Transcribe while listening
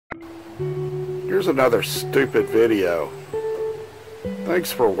Here's another stupid video. Thanks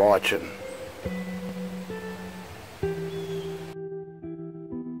for watching.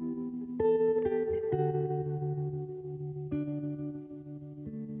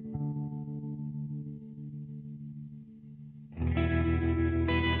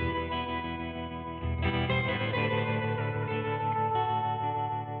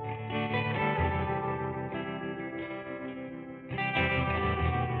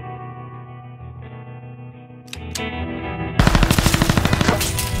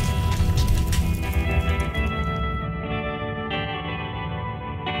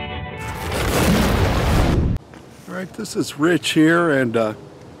 Alright, this is Rich here, and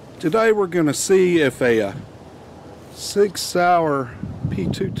today we're going to see if a Sig Sauer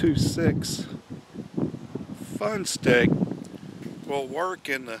P226 Funstick will work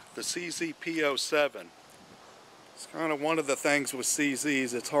in the CZ P-07. It's kind of one of the things with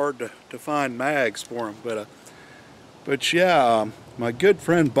CZs, it's hard to find mags for them, but yeah, my good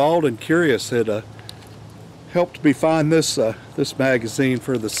friend Bald and Curious had helped me find this magazine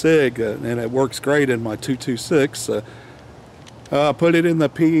for the Sig, and it works great in my 226. I put it in the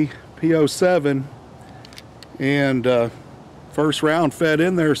P-07, and first round fed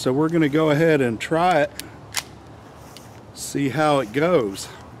in there, so we're going to go ahead and try it, see how it goes.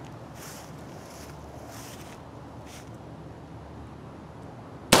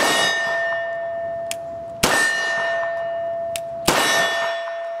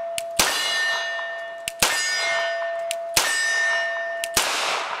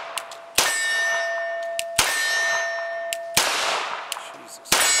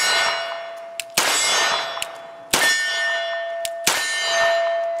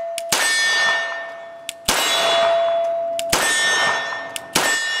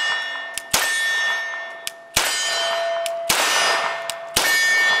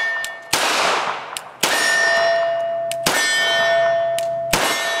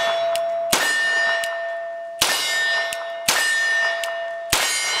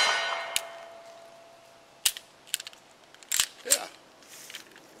 Yeah,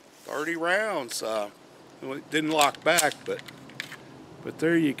 30 rounds. It didn't lock back, but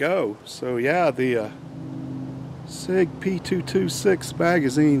there you go. So yeah, the Sig P226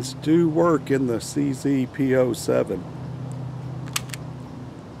 magazines do work in the CZ P-07.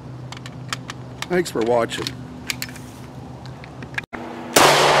 Thanks for watching.